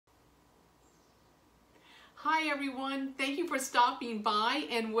Hi everyone, thank you for stopping by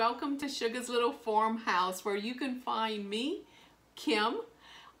and welcome to Suga's Little Farmhouse, where you can find me, Kim,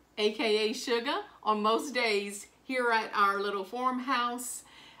 aka Suga, on most days here at our little farmhouse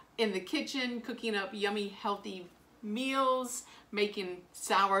in the kitchen, cooking up yummy healthy meals, making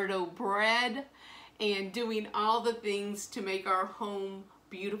sourdough bread, and doing all the things to make our home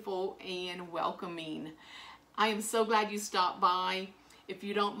beautiful and welcoming. I am so glad you stopped by. If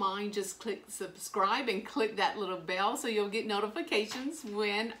you don't mind, just click subscribe and click that little bell so you'll get notifications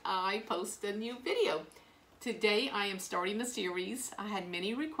when I post a new video. Today I am starting a series. I had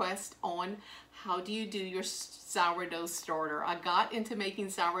many requests on how do you do your sourdough starter. I got into making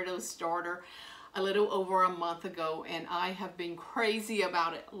sourdough starter a little over a month ago and I have been crazy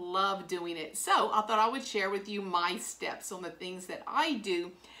about it. Love doing it. So I thought I would share with you my steps on the things that I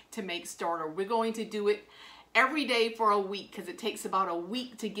do to make starter. We're going to do it every day for a week because it takes about a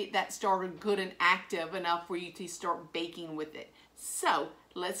week to get that starter good and active enough for you to start baking with it. So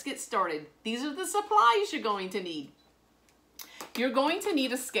let's get started. These are the supplies you're going to need. You're going to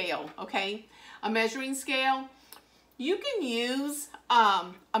need a scale, okay? A measuring scale. You can use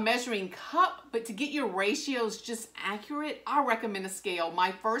a measuring cup, but to get your ratios just accurate, I recommend a scale.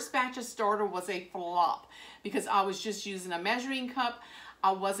 My first batch of starter was a flop because I was just using a measuring cup.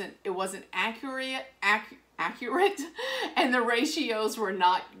 It wasn't accurate and the ratios were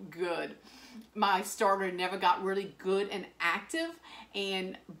not good. My starter never got really good and active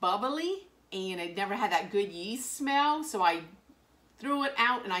and bubbly, and it never had that good yeast smell, so I threw it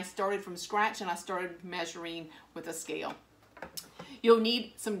out and I started from scratch and I started measuring with a scale. You'll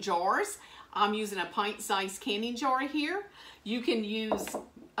need some jars. I'm using a pint-sized canning jar here. You can use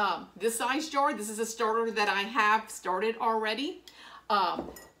this size jar. This is a starter that I have started already.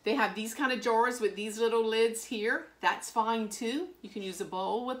 They have these kind of jars with these little lids here. That's fine too. You can use a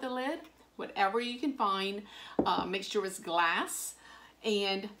bowl with the lid, whatever you can find. Make sure it's glass,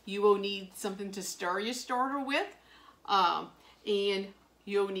 and you will need something to stir your starter with. And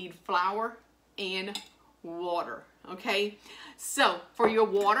you'll need flour and water, okay? So for your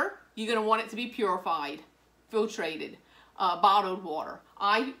water, you're gonna want it to be purified, filtrated, bottled water.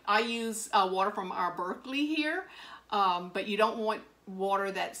 I use water from our Berkeley here, but you don't want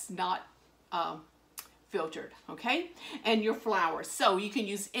water that's not filtered, okay? And your flour. So you can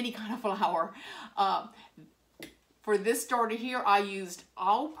use any kind of flour. For this starter here, I used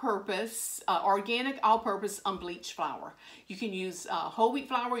all-purpose, organic all-purpose unbleached flour. You can use whole wheat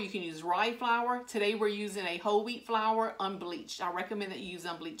flour, you can use rye flour. Today we're using a whole wheat flour unbleached. I recommend that you use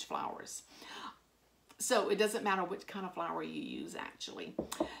unbleached flours. So it doesn't matter which kind of flour you use actually.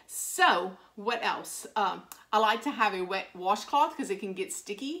 So what else? I like to have a wet washcloth because it can get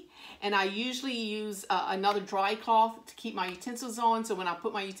sticky. And I usually use another dry cloth to keep my utensils on. So when I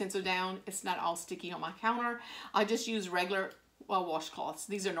put my utensil down, it's not all sticky on my counter. I just use regular washcloths.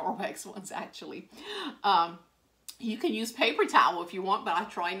 These are Norwex ones actually. You can use paper towel if you want, but I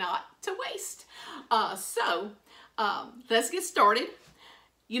try not to waste. Let's get started.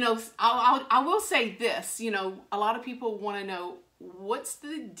 You know, I will say this, you know, a lot of people want to know what's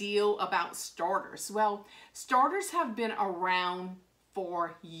the deal about starters. Well, starters have been around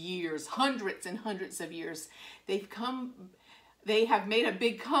for years, hundreds and hundreds of years. They have made a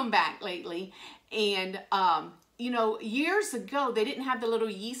big comeback lately. And, you know, years ago, they didn't have the little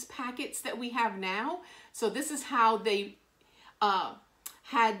yeast packets that we have now. So this is how they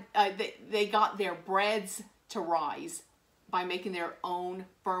they got their breads to rise, by making their own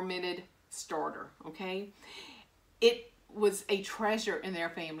fermented starter, okay? It was a treasure in their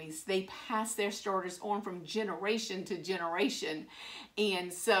families. They passed their starters on from generation to generation.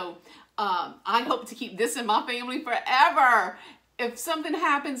 And so I hope to keep this in my family forever. If something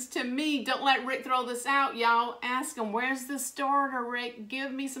happens to me, don't let Rick throw this out. Y'all ask him, where's the starter, Rick?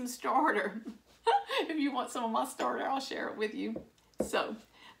 Give me some starter. If you want some of my starter, I'll share it with you. So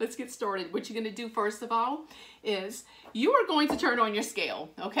let's get started. What you're going to do first of all is you are going to turn on your scale,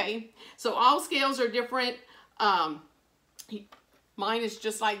 okay? So all scales are different. Mine is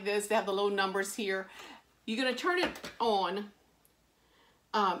just like this. They have the little numbers here. You're going to turn it on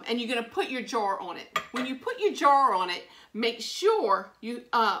and you're going to put your jar on it. When you put your jar on it, make sure you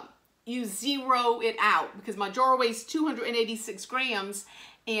zero it out because my jar weighs 286 grams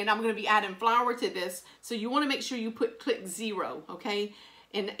and I'm going to be adding flour to this. So you want to make sure you click 0, okay?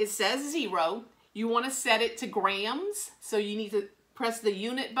 And it says 0. You want to set it to grams. So you need to press the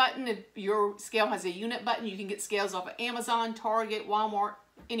unit button. If your scale has a unit button, you can get scales off of Amazon, Target, Walmart,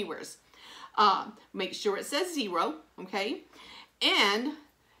 anywheres. Make sure it says 0, okay? And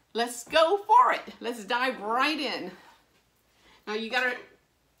let's go for it. Let's dive right in. Now you got to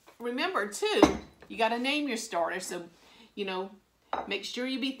remember too, you got to name your starter. So, you know, make sure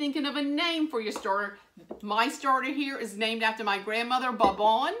you be thinking of a name for your starter. My starter here is named after my grandmother,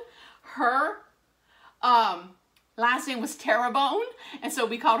 Babon. Her last name was Terrebonne, and so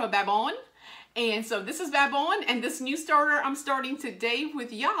we called her Babon. And so this is Babon, and this new starter I'm starting today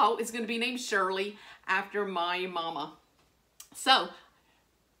with y'all is going to be named Shirley after my mama. So,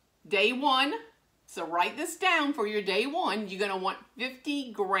 day 1, so write this down for your day 1. You're going to want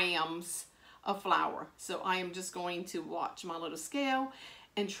 50 grams of flour. So I am just going to watch my little scale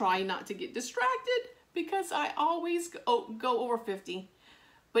and try not to get distracted because I always go over 50.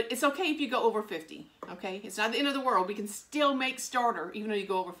 But it's okay if you go over 50, okay? It's not the end of the world. We can still make starter even though you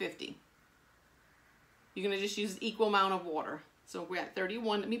go over 50. You're going to just use equal amount of water. So we're at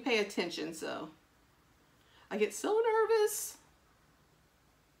 31. Let me pay attention. So I get so nervous.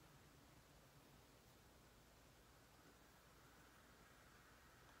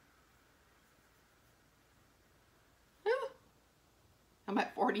 I'm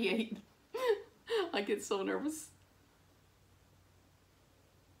at 48. I get so nervous.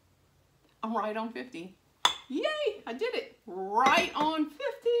 I'm right on 50. Yay, I did it. Right on 50.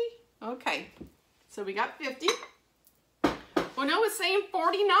 Okay, so we got 50. Well, no, it's saying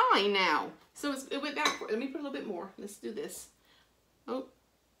 49 now. So it went back. Let me put a little bit more. Let's do this. Oh,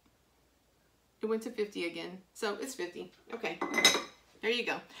 it went to 50 again. So it's 50. Okay, there you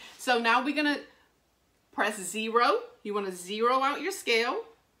go. So now we're going to press 0. You want to 0 out your scale.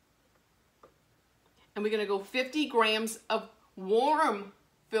 And we're going to go 50 grams of warm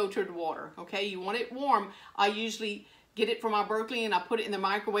filtered water. Okay, you want it warm. I usually get it from our Berkeley and I put it in the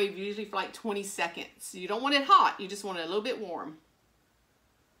microwave usually for like 20 seconds. You don't want it hot. You just want it a little bit warm.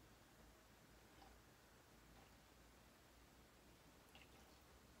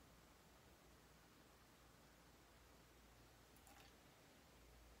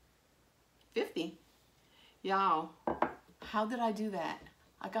 $50. Y'all, how did I do that?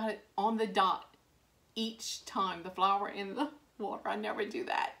 I got it on the dot each time, the flour and the water. I never do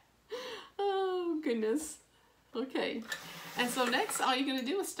that. Oh, goodness. Okay. And so next, all you're going to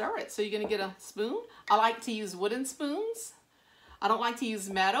do is stir it. So you're going to get a spoon. I like to use wooden spoons. I don't like to use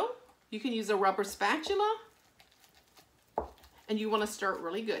metal. You can use a rubber spatula. And you want to stir it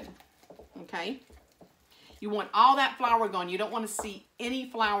really good. Okay? You want all that flour gone. You don't want to see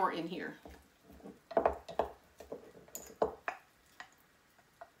any flour in here.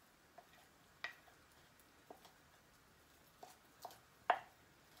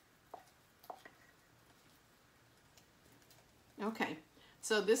 Okay,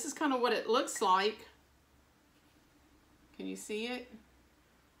 so this is kind of what it looks like. Can you see it?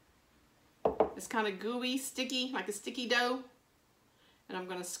 It's kind of gooey, sticky, like a sticky dough. And I'm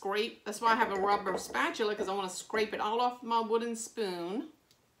going to scrape. That's why I have a rubber spatula, because I want to scrape it all off my wooden spoon.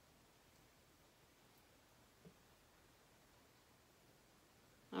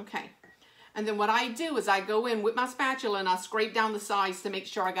 Okay. And then what I do is I go in with my spatula and I scrape down the sides to make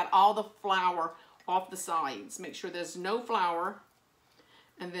sure I got all the flour off the sides. Make sure there's no flour.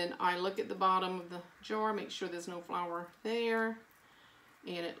 And then I look at the bottom of the jar, make sure there's no flour there.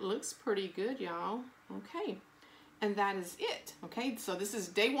 And it looks pretty good, y'all. Okay. And that is it. Okay, so this is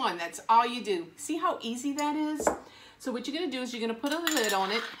day 1. That's all you do. See how easy that is? So what you're going to do is you're going to put a lid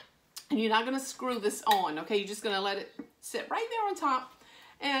on it. And you're not going to screw this on. Okay, you're just going to let it sit right there on top.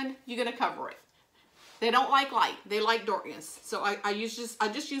 And you're going to cover it. They don't like light. They like darkness. So I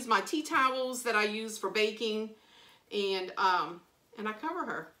just use my tea towels that I use for baking, and I cover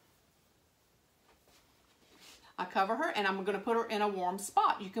her. I cover her, and I'm going to put her in a warm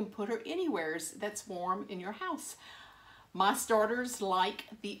spot. You can put her anywhere that's warm in your house. My starters like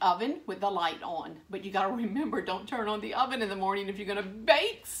the oven with the light on, but you got to remember, don't turn on the oven in the morning if you're going to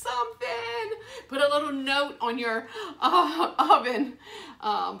bake something. Put a little note on your oven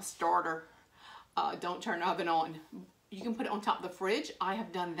starter. Don't turn the oven on. You can put it on top of the fridge. I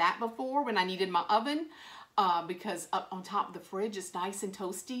have done that before when I needed my oven because up on top of the fridge it's nice and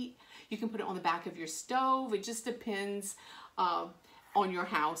toasty. You can put it on the back of your stove. It just depends on your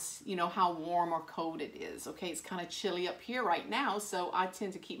house, you know, how warm or cold it is. Okay, it's kind of chilly up here right now, so I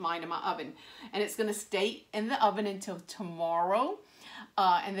tend to keep mine in my oven. And it's going to stay in the oven until tomorrow.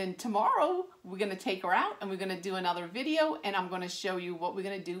 And then tomorrow we're going to take her out and we're going to do another video, and I'm going to show you what we're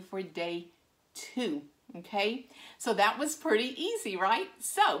going to do for day 2. Okay, so that was pretty easy, right?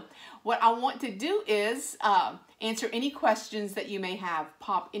 So what I want to do is answer any questions that you may have.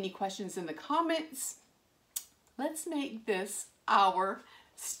 Pop any questions in the comments. Let's make this our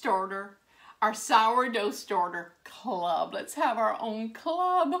sourdough starter club. Let's have our own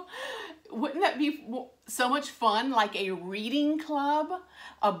club. wouldn't that be so much fun? Like a reading club,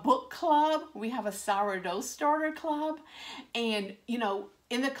 a book club. We have a sourdough starter club. And, you know,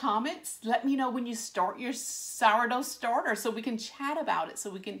 in the comments, let me know when you start your sourdough starter so we can chat about it.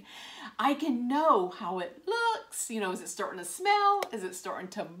 So I can know how it looks. You know, is it starting to smell? Is it starting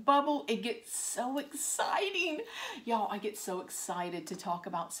to bubble? It gets so exciting. Y'all, I get so excited to talk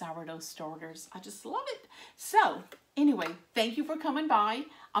about sourdough starters. I just love it. So anyway, thank you for coming by.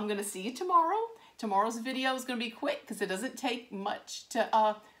 I'm going to see you tomorrow. Tomorrow's video is going to be quick because it doesn't take much to,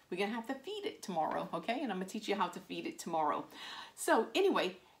 we're going to have to feed it tomorrow, okay? And I'm going to teach you how to feed it tomorrow. So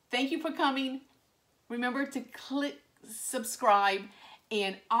anyway, thank you for coming. Remember to click subscribe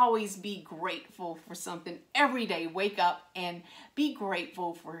and always be grateful for something every day. Wake up and be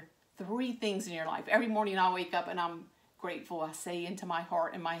grateful for 3 things in your life. Every morning I wake up and I'm grateful. I say into my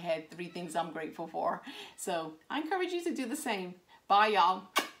heart and my head 3 things I'm grateful for. So I encourage you to do the same. Bye, y'all.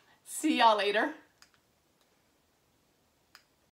 See y'all later.